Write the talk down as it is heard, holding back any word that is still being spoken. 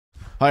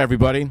Hi,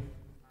 everybody.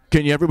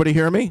 Can you everybody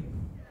hear me?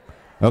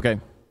 Okay.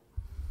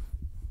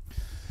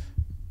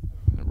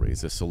 I'll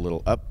raise this a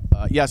little up.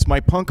 Yes,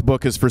 my punk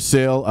book is for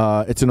sale.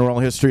 It's an oral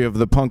history of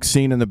the punk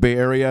scene in the Bay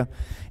Area.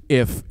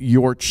 If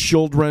your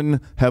children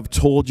have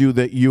told you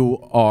that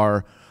you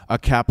are a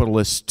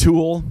capitalist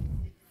tool,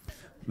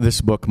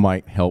 this book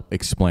might help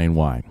explain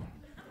why.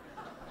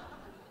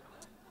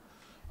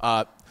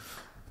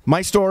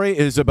 My story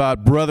is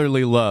about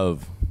brotherly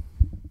love.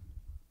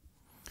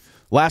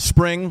 Last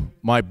spring,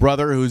 my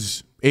brother,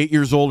 who's 8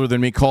 years older than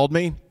me, called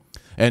me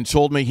and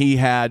told me he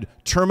had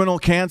terminal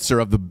cancer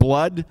of the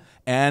blood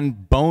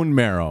and bone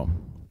marrow.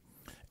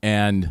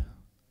 And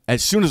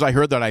as soon as I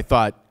heard that, I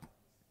thought,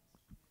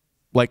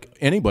 like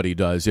anybody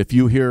does, if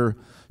you hear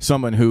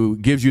someone who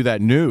gives you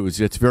that news,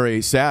 it's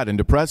very sad and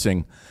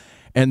depressing.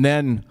 And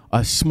then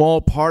a small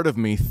part of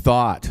me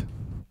thought,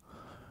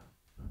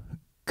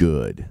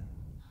 good.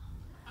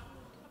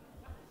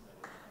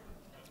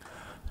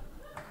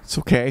 It's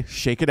okay,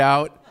 shake it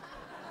out.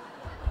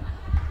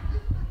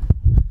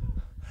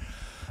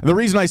 And the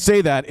reason I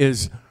say that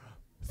is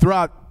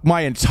throughout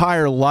my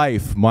entire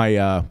life,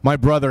 my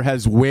brother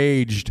has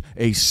waged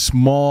a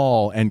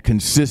small and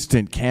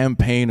consistent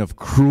campaign of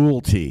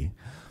cruelty.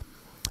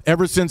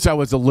 Ever since I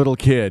was a little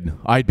kid,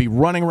 I'd be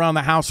running around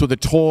the house with a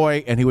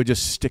toy and he would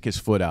just stick his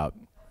foot out.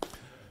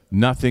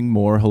 Nothing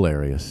more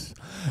hilarious.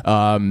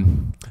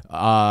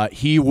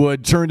 He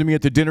would turn to me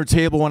at the dinner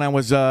table when I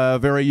was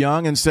very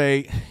young and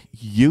say,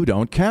 "You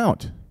don't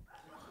count,"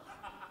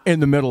 in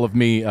the middle of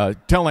me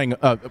telling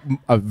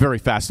a very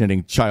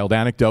fascinating child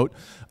anecdote.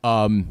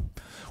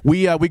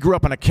 We grew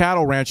up on a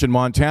cattle ranch in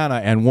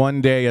Montana, and one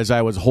day as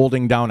I was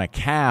holding down a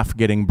calf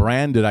getting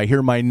branded, I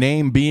hear my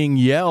name being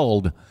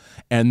yelled,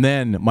 and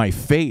then my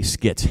face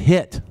gets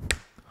hit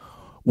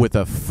with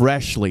a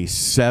freshly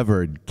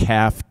severed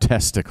calf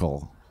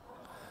testicle.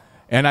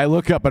 And I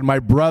look up and my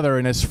brother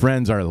and his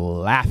friends are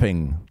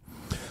laughing.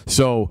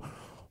 So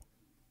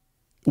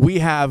we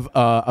have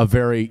a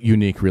very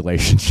unique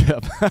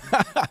relationship.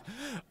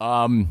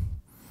 My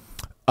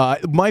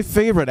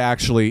favorite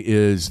actually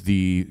is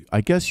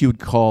I guess you'd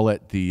call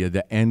it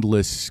the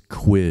endless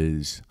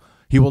quiz.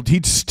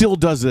 He still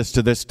does this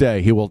to this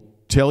day. He will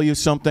tell you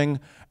something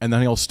and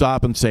then he'll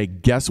stop and say,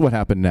 "Guess what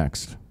happened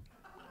next?"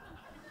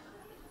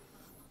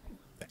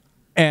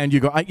 And you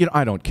go,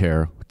 I don't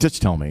care.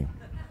 Just tell me.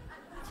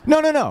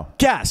 No,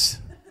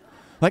 guess.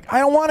 Like, I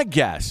don't want to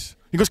guess.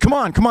 He goes, come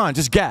on,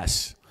 just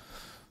guess.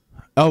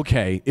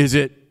 Okay, is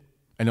it?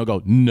 And he'll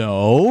go,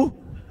 no.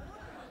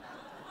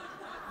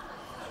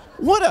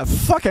 What a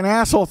fucking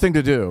asshole thing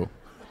to do.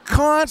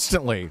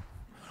 Constantly.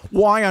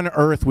 Why on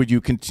earth would you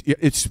continue?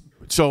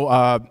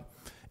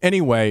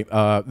 Anyway,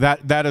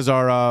 that is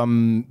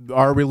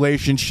our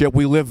relationship.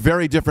 We live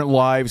very different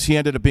lives. He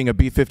ended up being a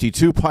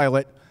B-52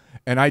 pilot,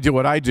 and I do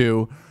what I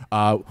do.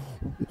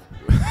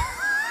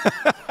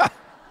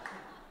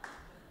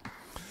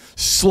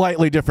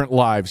 Slightly different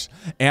lives,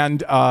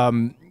 and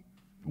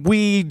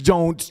we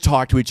don't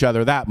talk to each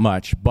other that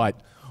much,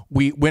 but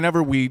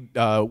whenever we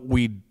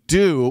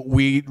do,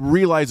 we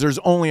realize there's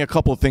only a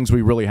couple of things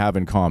we really have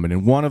in common,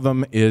 and one of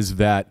them is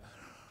that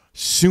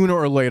sooner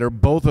or later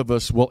both of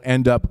us will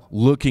end up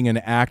looking and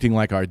acting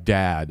like our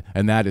dad,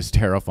 and that is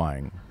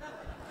terrifying.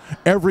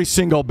 Every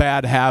single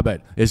bad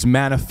habit is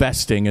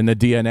manifesting in the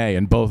DNA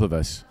in both of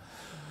us.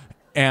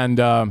 And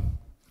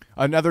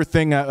another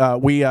thing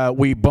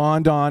we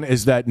bond on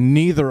is that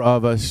neither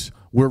of us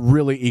were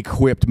really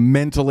equipped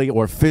mentally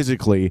or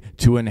physically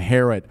to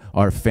inherit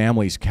our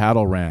family's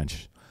cattle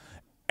ranch.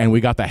 And we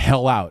got the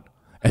hell out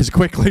as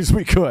quickly as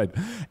we could.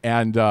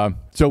 And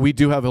so we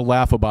do have a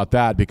laugh about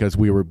that because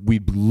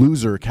we'd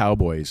loser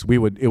cowboys.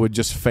 It would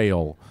just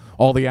fail.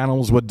 All the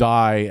animals would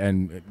die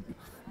and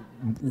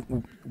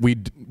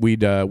we'd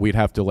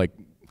have to like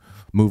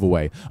move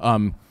away.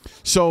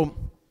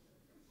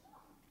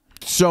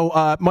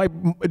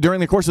 During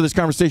the course of this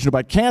conversation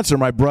about cancer,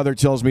 my brother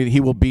tells me that he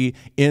will be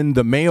in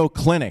the Mayo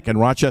Clinic in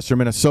Rochester,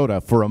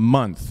 Minnesota for a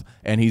month,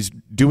 and he's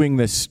doing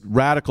this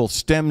radical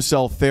stem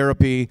cell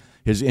therapy.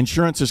 His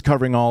insurance is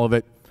covering all of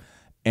it,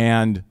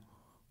 and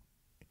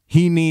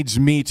he needs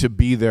me to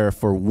be there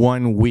for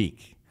 1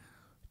 week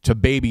to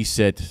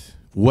babysit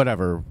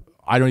whatever.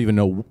 I don't even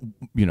know,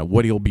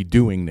 what he'll be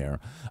doing there.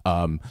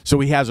 So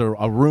he has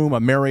a room, a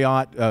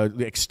Marriott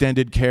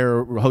extended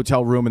care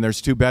hotel room, and there's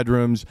 2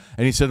 bedrooms.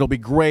 And he said, it'll be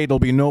great, it'll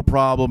be no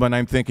problem. And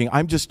I'm thinking,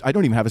 I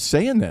don't even have a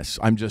say in this.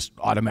 I'm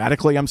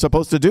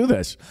supposed to do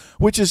this,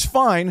 which is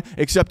fine,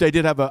 except I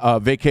did have a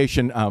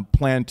vacation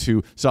planned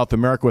to South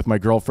America with my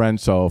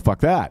girlfriend, so fuck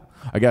that.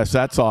 I guess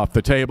that's off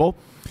the table.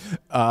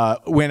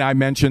 When I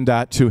mentioned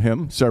that to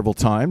him several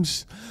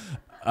times.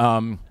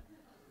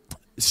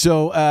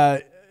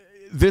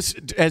 This,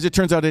 as it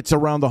turns out, it's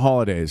around the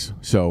holidays.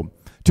 So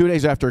 2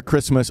 days after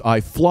Christmas,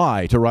 I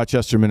fly to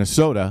Rochester,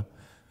 Minnesota,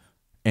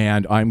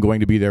 and I'm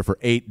going to be there for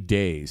 8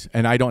 days.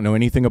 And I don't know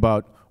anything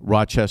about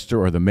Rochester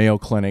or the Mayo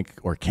Clinic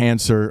or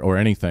cancer or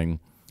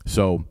anything.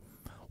 So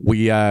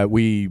we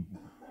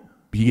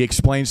he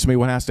explains to me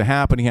what has to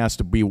happen. He has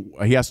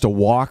to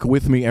walk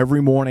with me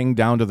every morning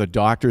down to the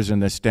doctors in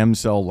the stem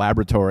cell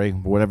laboratory,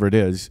 whatever it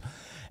is,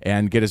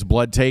 and get his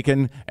blood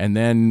taken, and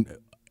then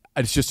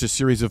it's just a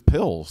series of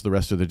pills the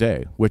rest of the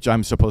day, which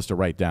I'm supposed to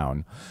write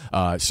down.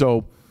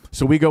 So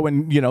we go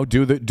and, you know,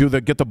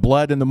 get the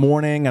blood in the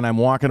morning, and I'm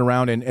walking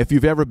around. And if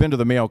you've ever been to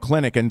the Mayo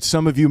Clinic, and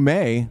some of you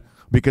may,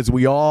 because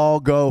we all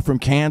go from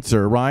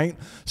cancer, right?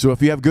 So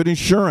if you have good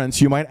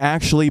insurance, you might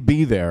actually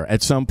be there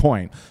at some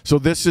point. So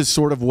this is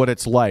sort of what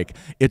it's like.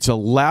 It's a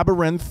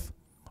labyrinth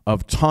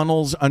of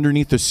tunnels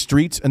underneath the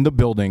streets and the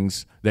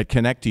buildings that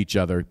connect each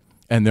other,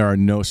 and there are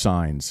no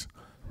signs.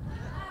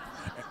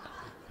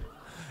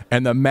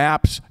 And the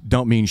maps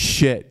don't mean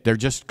shit. They're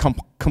just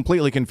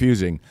completely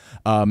confusing.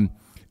 And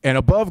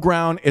above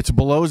ground, it's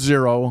below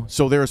zero,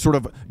 so there are sort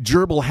of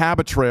gerbil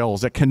habit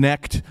trails that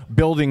connect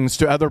buildings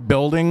to other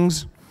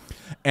buildings.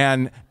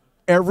 And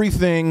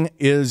everything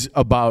is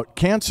about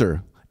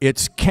cancer.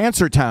 It's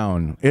Cancer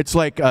Town. It's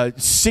like a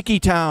Sicky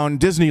Town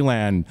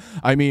Disneyland.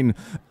 I mean,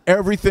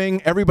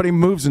 everybody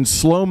moves in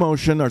slow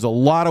motion. There's a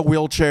lot of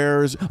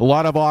wheelchairs, a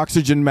lot of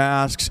oxygen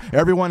masks.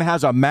 Everyone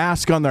has a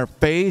mask on their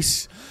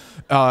face.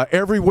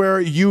 Everywhere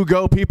you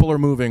go, people are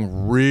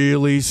moving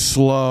really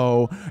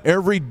slow.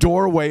 Every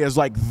doorway is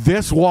like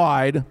this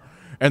wide,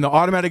 and the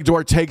automatic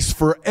door takes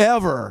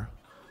forever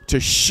to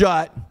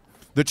shut.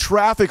 The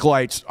traffic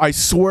lights, I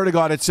swear to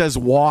God, it says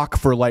walk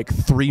for like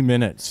 3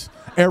 minutes.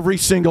 Every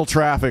single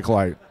traffic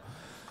light.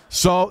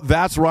 So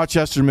that's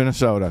Rochester,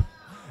 Minnesota.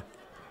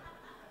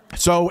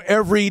 So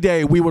every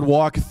day we would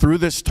walk through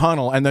this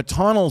tunnel, and the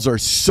tunnels are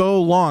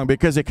so long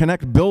because they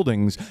connect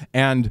buildings,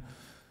 and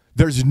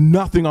there's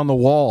nothing on the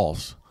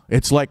walls.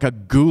 It's like a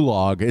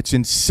gulag. It's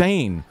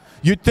insane.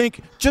 You'd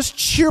think, just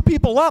cheer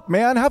people up,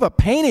 man. Have a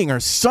painting or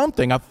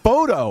something, a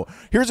photo.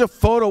 Here's a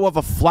photo of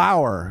a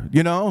flower,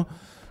 you know?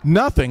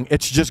 Nothing.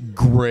 It's just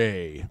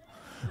gray.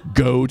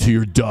 Go to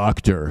your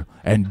doctor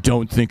and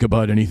don't think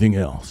about anything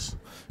else.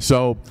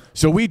 So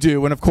we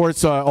do, and of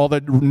course, all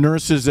the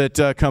nurses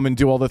that come and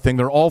do all the thing,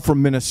 they're all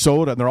from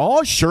Minnesota, and they're all,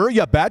 oh, sure,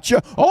 you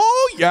betcha.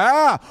 Oh,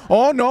 yeah.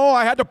 Oh, no,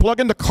 I had to plug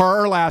in the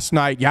car last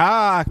night.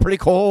 Yeah, pretty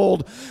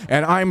cold.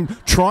 And I'm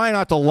trying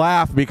not to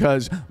laugh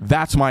because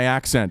that's my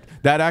accent.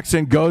 That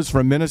accent goes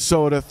from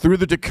Minnesota through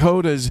the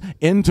Dakotas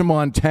into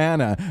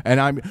Montana,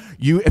 and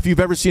if you've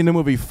ever seen the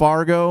movie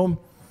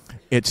Fargo,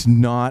 it's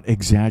not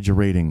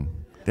exaggerating.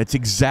 That's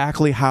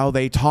exactly how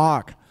they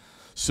talk.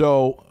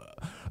 So,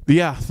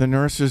 yeah, the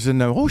nurses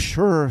and oh,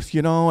 sure,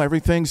 you know,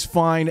 everything's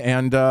fine.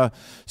 And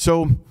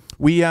so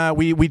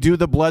we do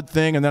the blood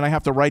thing, and then I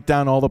have to write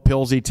down all the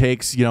pills he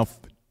takes, you know,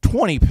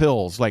 20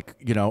 pills, like,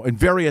 you know, in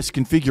various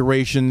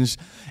configurations.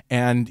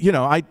 And, you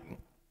know, I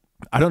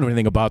don't know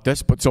anything about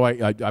this, but so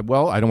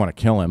well, I don't want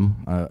to kill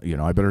him. You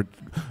know, I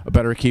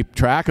better keep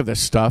track of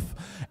this stuff.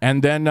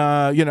 And then,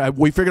 you know,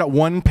 we figured out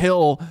one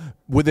pill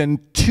within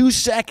 2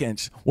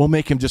 seconds will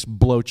make him just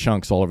blow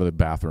chunks all over the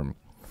bathroom.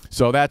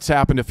 So that's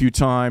happened a few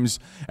times.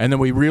 And then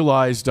we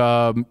realized, you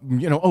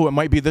know, oh, it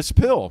might be this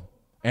pill.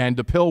 And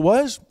the pill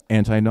was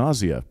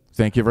anti-nausea.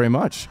 Thank you very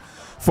much,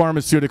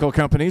 pharmaceutical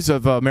companies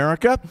of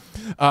America.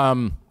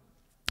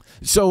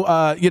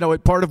 So, you know,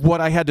 part of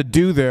what I had to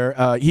do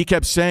there, he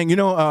kept saying, you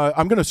know,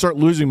 I'm going to start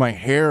losing my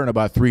hair in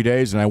about 3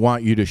 days, and I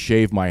want you to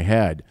shave my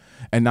head.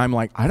 And I'm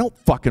like, I don't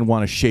fucking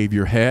want to shave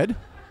your head.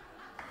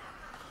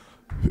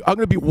 I'm going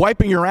to be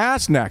wiping your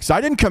ass next. I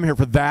didn't come here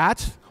for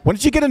that. Why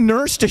don't you get a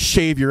nurse to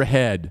shave your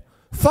head?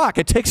 Fuck,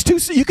 it takes 2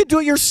 seconds. You could do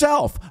it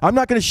yourself. I'm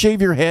not going to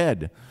shave your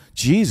head.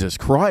 Jesus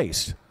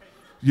Christ.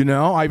 You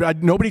know,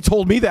 nobody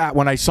told me that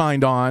when I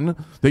signed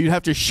on, that you'd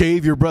have to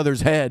shave your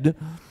brother's head.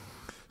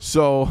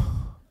 So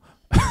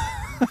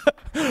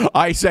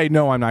I say,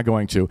 no, I'm not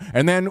going to.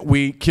 And then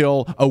we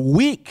kill a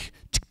week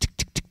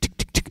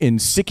in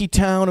Sicky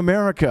Town,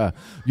 America,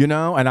 you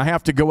know, and I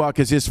have to go out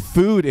because his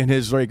food in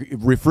his like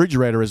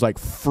refrigerator is like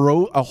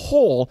a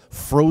whole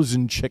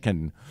frozen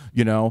chicken,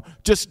 you know,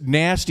 just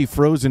nasty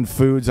frozen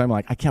foods. I'm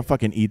like, I can't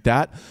fucking eat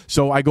that.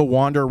 So I go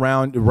wander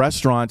around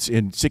restaurants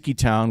in Sicky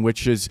Town,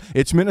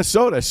 it's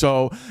Minnesota.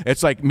 So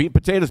it's like meat,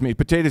 potatoes, meat,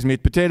 potatoes,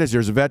 meat, potatoes.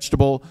 There's a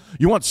vegetable.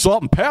 You want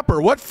salt and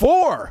pepper? What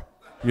for?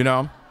 You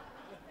know,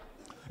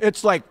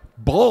 it's like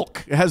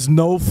bulk. It has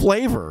no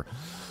flavor.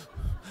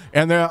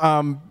 And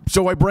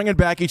so I bring it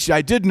back each day.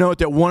 I did note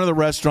that one of the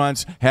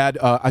restaurants had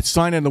a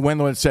sign in the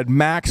window that said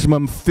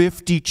maximum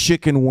 50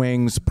 chicken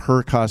wings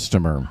per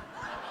customer.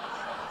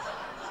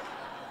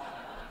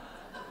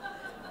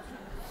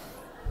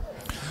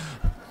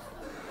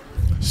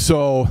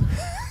 So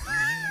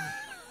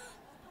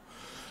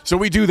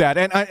we do that.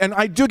 And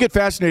I do get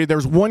fascinated.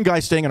 There's one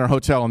guy staying in our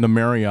hotel in the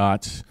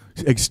Marriott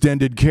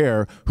extended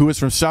care who is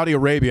from Saudi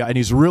Arabia, and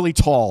he's really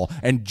tall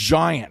and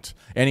giant.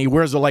 And he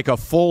wears like a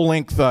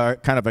full-length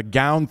kind of a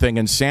gown thing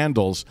and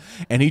sandals.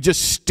 And he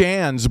just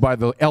stands by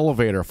the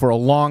elevator for a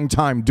long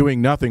time doing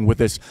nothing with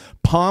this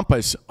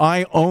pompous,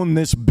 I own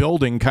this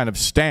building kind of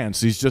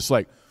stance. He's just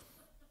like...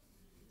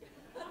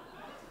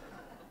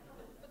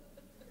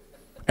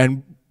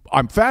 And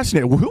I'm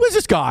fascinated. Well, who is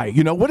this guy?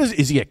 You know,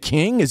 is he a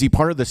king? Is he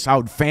part of the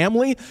Saud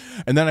family?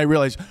 And then I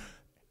realized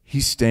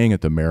he's staying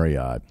at the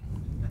Marriott.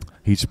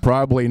 He's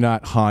probably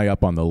not high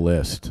up on the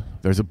list.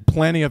 There's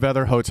plenty of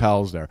other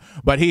hotels there.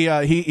 But he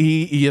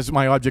is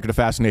my object of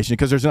fascination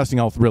because there's nothing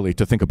else really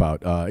to think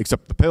about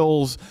except the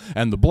pills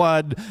and the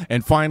blood.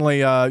 And finally,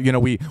 you know,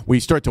 we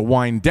start to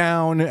wind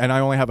down, and I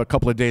only have a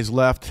couple of days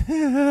left.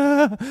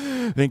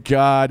 Thank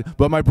God.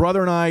 But my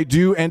brother and I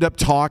do end up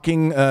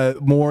talking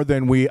more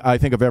than I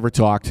think I've ever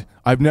talked.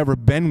 I've never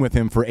been with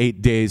him for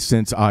 8 days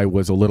since I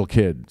was a little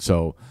kid.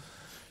 So.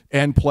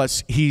 And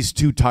plus, he's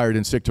too tired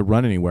and sick to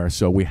run anywhere,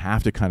 so we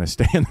have to kind of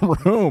stay in the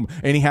room,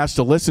 and he has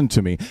to listen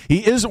to me.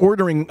 He is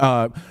ordering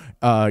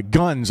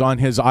guns on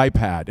his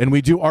iPad, and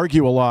we do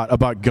argue a lot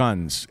about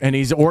guns. And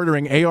he's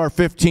ordering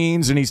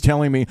AR-15s, and he's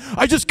telling me,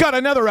 I just got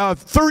another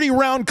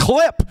 30-round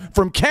clip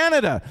from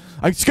Canada.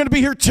 It's going to be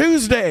here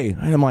Tuesday.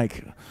 And I'm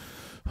like,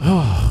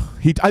 oh.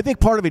 I think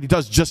part of it he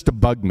does just to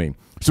bug me.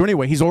 So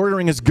anyway, he's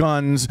ordering his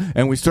guns,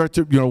 and we start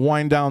to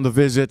wind down the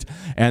visit,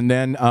 and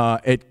then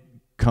it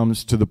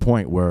comes to the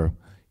point where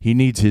he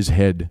needs his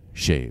head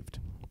shaved.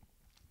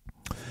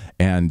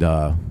 And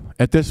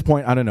at this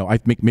point, I don't know, I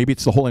think maybe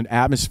it's the whole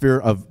atmosphere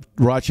of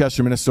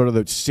Rochester, Minnesota,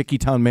 the sicky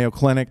town Mayo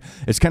Clinic.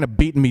 It's kind of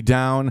beating me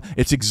down.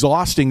 It's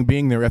exhausting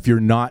being there if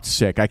you're not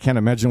sick. I can't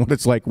imagine what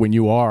it's like when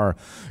you are,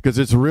 because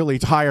it's really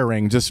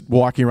tiring just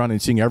walking around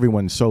and seeing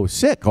everyone so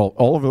sick all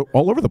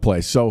over the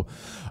place. So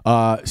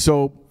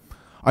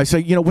I say,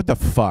 you know, what the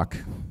fuck?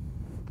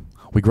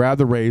 We grab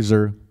the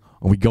razor,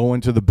 and we go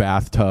into the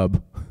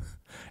bathtub,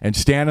 and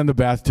stand in the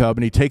bathtub,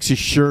 and he takes his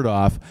shirt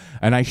off,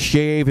 and I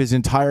shave his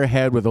entire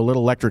head with a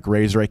little electric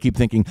razor. I keep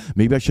thinking,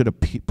 maybe I should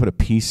have put a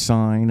peace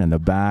sign in the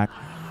back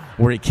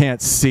where he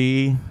can't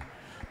see.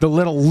 The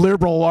little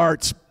liberal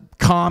arts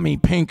commie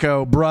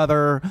pinko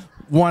brother,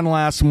 one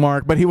last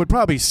mark, but he would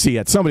probably see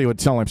it. Somebody would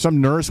tell him. Some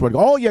nurse would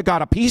go, oh, you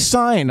got a peace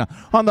sign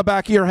on the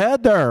back of your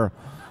head there.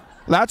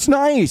 That's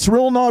nice,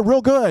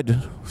 real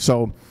good.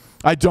 So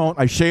I don't.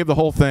 I shave the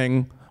whole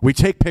thing. We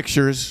take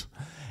pictures,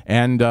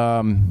 and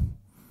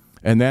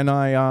then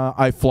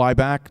I fly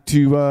back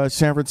to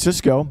San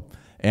Francisco,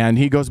 and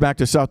he goes back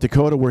to South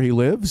Dakota where he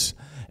lives.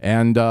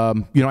 And,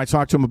 you know, I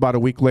talked to him about a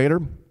week later.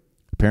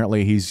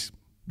 Apparently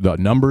the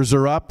numbers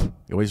are up.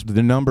 Always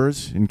the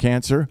numbers in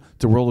cancer.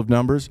 It's a world of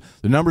numbers.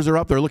 The numbers are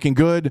up. They're looking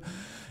good.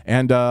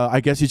 And I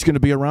guess he's going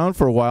to be around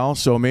for a while.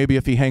 So maybe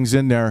if he hangs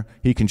in there,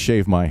 he can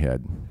shave my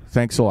head.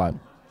 Thanks a lot.